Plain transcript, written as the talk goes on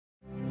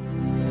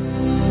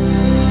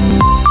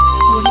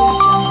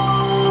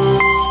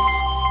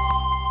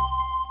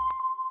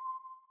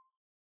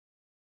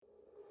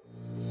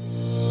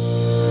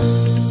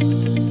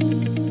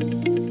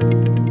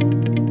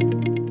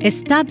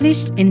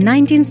Established in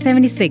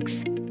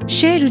 1976,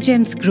 Shairu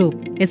Gems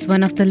Group is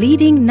one of the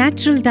leading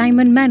natural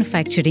diamond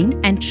manufacturing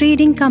and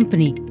trading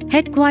company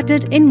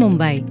headquartered in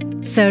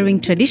Mumbai,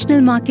 serving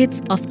traditional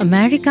markets of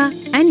America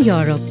and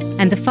Europe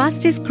and the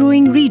fastest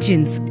growing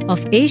regions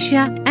of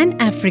Asia and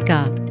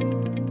Africa.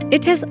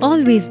 It has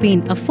always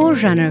been a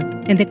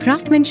forerunner in the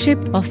craftsmanship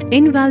of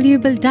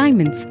invaluable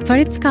diamonds for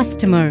its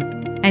customer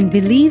and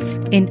believes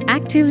in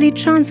actively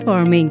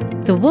transforming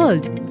the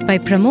world by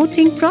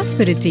promoting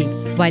prosperity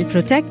while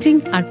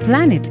protecting our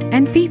planet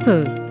and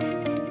people.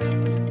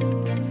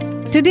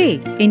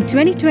 Today, in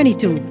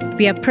 2022,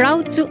 we are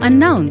proud to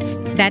announce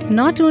that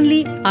not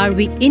only are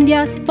we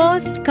India's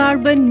first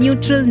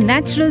carbon-neutral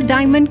natural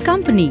diamond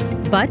company,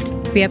 but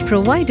we are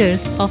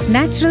providers of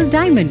natural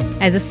diamond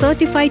as a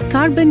certified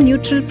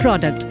carbon-neutral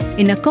product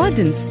in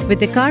accordance with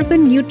the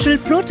carbon-neutral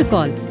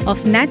protocol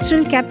of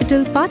Natural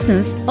Capital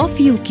Partners of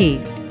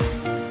UK.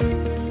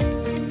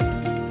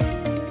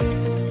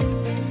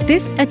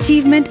 This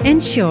achievement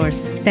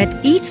ensures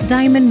that each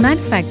diamond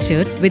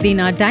manufactured within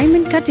our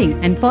diamond cutting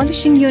and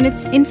polishing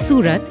units in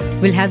Surat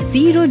will have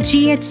zero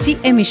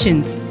GHG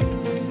emissions.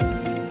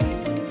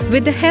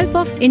 With the help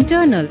of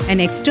internal and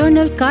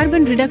external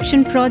carbon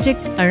reduction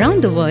projects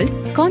around the world,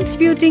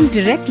 contributing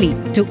directly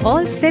to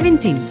all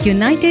 17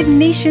 United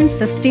Nations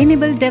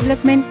Sustainable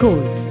Development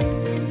Goals.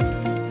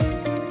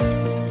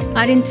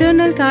 Our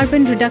internal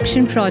carbon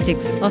reduction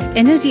projects of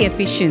energy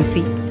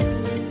efficiency,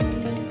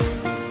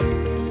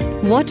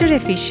 water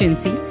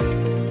efficiency,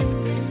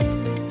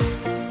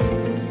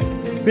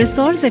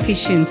 resource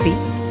efficiency,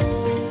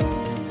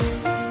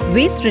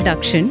 waste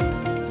reduction,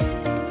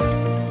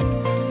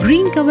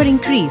 green cover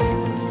increase,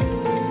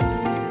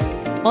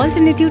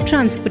 alternative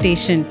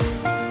transportation,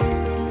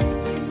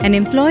 and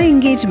employee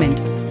engagement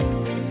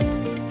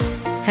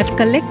have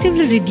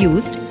collectively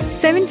reduced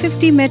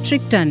 750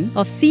 metric ton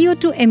of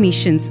CO2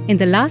 emissions in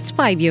the last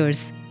 5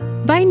 years.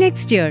 By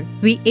next year,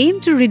 we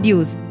aim to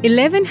reduce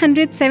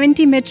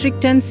 1170 metric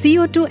ton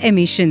CO2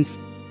 emissions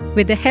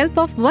with the help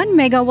of 1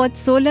 megawatt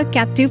solar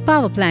captive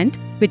power plant,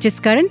 which is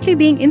currently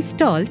being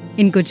installed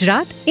in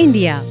Gujarat,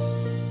 India.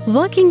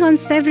 Working on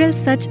several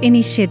such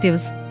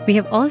initiatives, we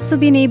have also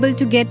been able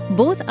to get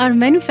both our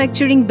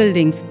manufacturing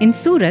buildings in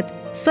Surat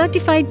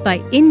certified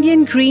by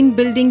Indian Green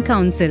Building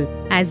Council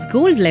as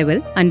Gold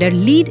level under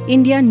LEED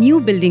India New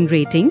Building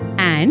Rating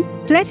and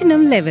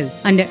Platinum level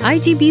under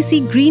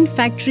IGBC Green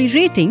Factory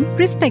Rating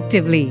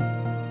respectively.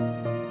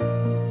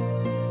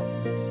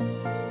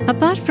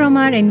 Apart from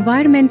our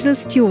environmental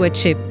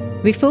stewardship,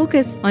 we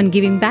focus on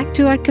giving back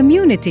to our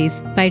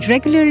communities by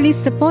regularly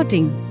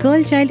supporting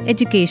girl-child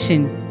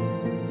education,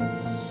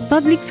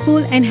 public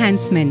school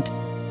enhancement,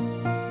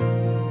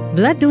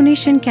 blood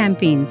donation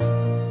campaigns,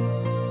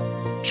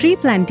 tree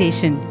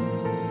plantation,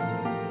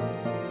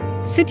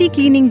 city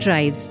cleaning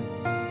drives,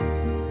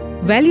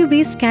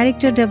 value-based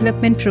character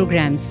development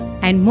programs,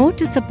 and more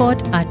to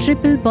support our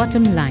triple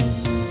bottom line.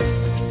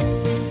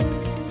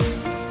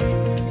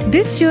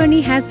 This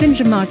journey has been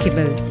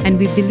remarkable, and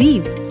we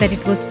believe that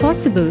it was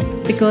possible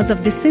because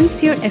of the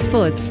sincere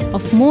efforts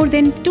of more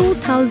than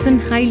 2,000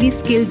 highly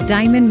skilled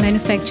diamond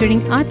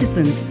manufacturing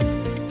artisans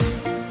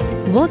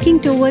working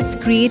towards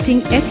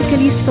creating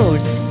ethically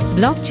sourced,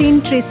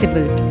 blockchain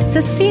traceable,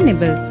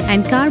 sustainable,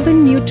 and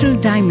carbon neutral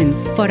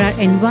diamonds for our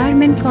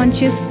environment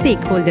conscious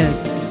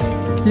stakeholders.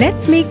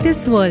 Let's make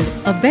this world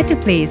a better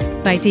place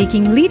by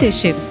taking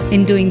leadership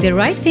in doing the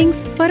right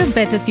things for a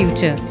better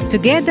future,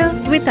 together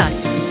with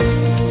us.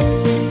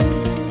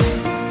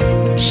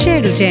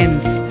 Shairu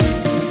Gems.